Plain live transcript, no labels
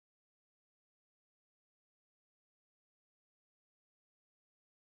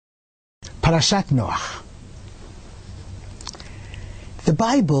Parashat Noach. The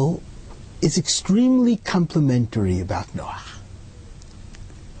Bible is extremely complimentary about Noach.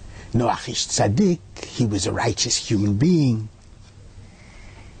 Noach ish tzaddik, he was a righteous human being.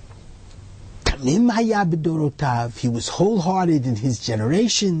 Tamim haya b'dorotav, he was wholehearted in his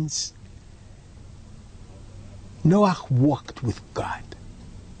generations. Noach walked with God.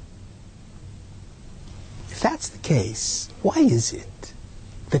 If that's the case, why is it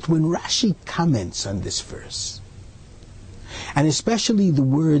that when Rashi comments on this verse, and especially the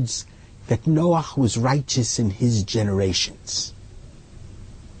words that Noach was righteous in his generations,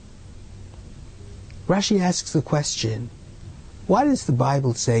 Rashi asks the question, why does the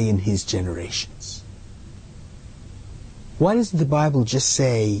Bible say in his generations? Why doesn't the Bible just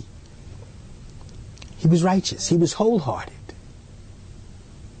say he was righteous, he was wholehearted?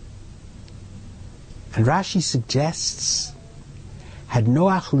 And Rashi suggests, had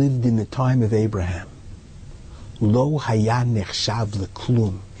Noach lived in the time of Abraham, lo haya nechshav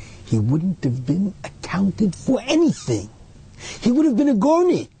leklum, he wouldn't have been accounted for anything. He would have been a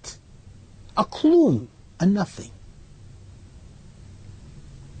gornit, a klum, a nothing.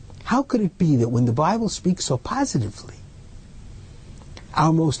 How could it be that when the Bible speaks so positively,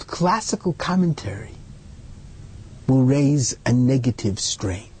 our most classical commentary will raise a negative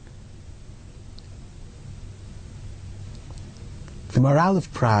strain? The Maharal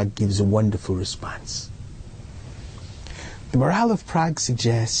of Prague gives a wonderful response. The Maharal of Prague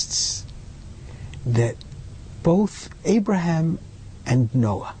suggests that both Abraham and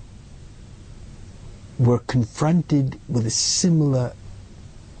Noah were confronted with a similar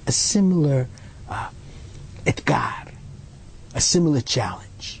etgar, a similar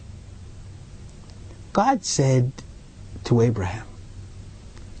challenge. God said to Abraham,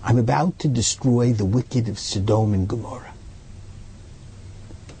 I'm about to destroy the wicked of Sodom and Gomorrah.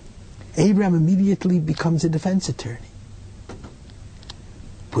 Abraham immediately becomes a defense attorney.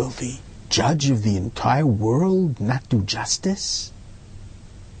 Will the judge of the entire world not do justice?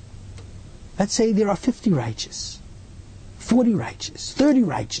 Let's say there are 50 righteous, 40 righteous, 30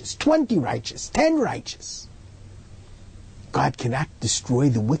 righteous, 20 righteous, 10 righteous. God cannot destroy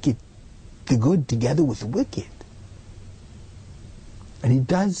the wicked, the good together with the wicked. And he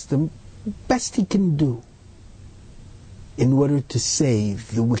does the best he can do in order to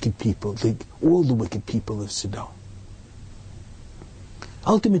save the wicked people, all the wicked people of Sodom.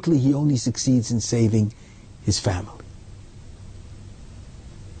 Ultimately, he only succeeds in saving his family.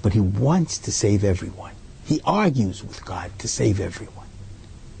 But he wants to save everyone. He argues with God to save everyone.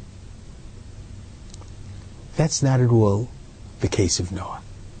 That's not at all the case of Noah.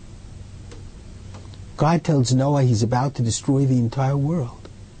 God tells Noah he's about to destroy the entire world.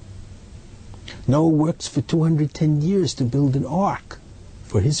 Noah works for 210 years to build an ark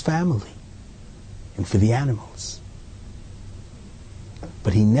for his family and for the animals.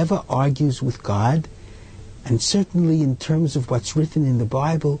 But he never argues with God, and certainly in terms of what's written in the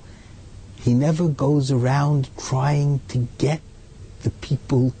Bible, he never goes around trying to get the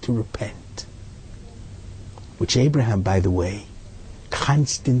people to repent, which Abraham, by the way,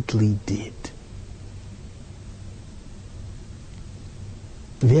 constantly did.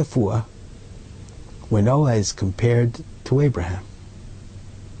 Therefore, when Noah is compared to Abraham,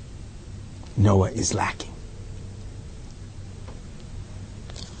 Noah is lacking.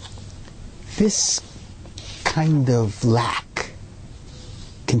 This kind of lack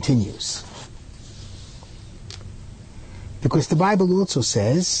continues, because the Bible also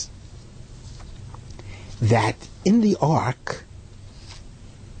says that in the ark,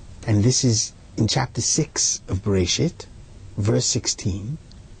 and this is in chapter 6 of Bereshis, verse 16,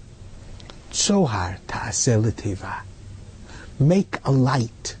 Tzohar ta'aseh l'teva, make a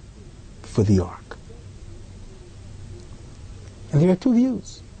light for the ark. And there are two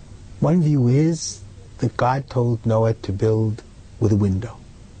views. One view is that God told Noah to build with a window.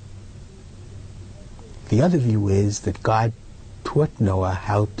 The other view is that God taught Noah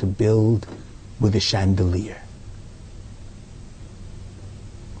how to build with a chandelier.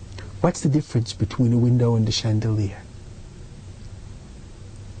 What's the difference between a window and a chandelier?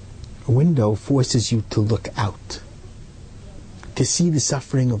 A window forces you to look out, to see the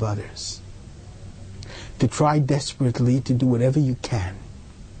suffering of others, to try desperately to do whatever you can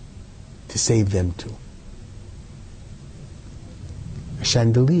to save them too. A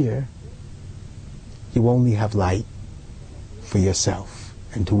chandelier, you only have light for yourself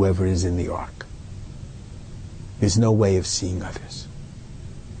and whoever is in the ark. There's no way of seeing others.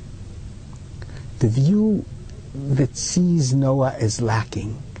 The view that sees Noah as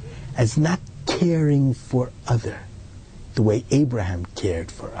lacking, as not caring for other, the way Abraham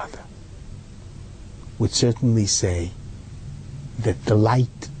cared for other, would certainly say that the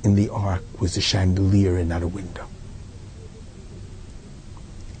light in the ark was a chandelier and not a window.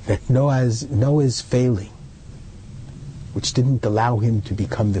 That Noah's failing, which didn't allow him to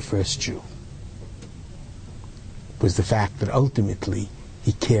become the first Jew, was the fact that ultimately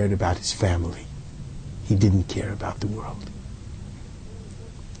he cared about his family. He didn't care about the world.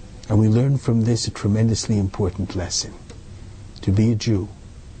 And we learn from this a tremendously important lesson. To be a Jew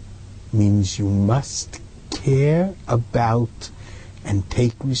means you must care about and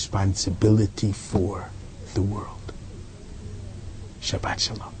take responsibility for the world. Shabbat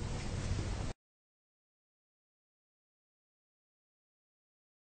Shalom.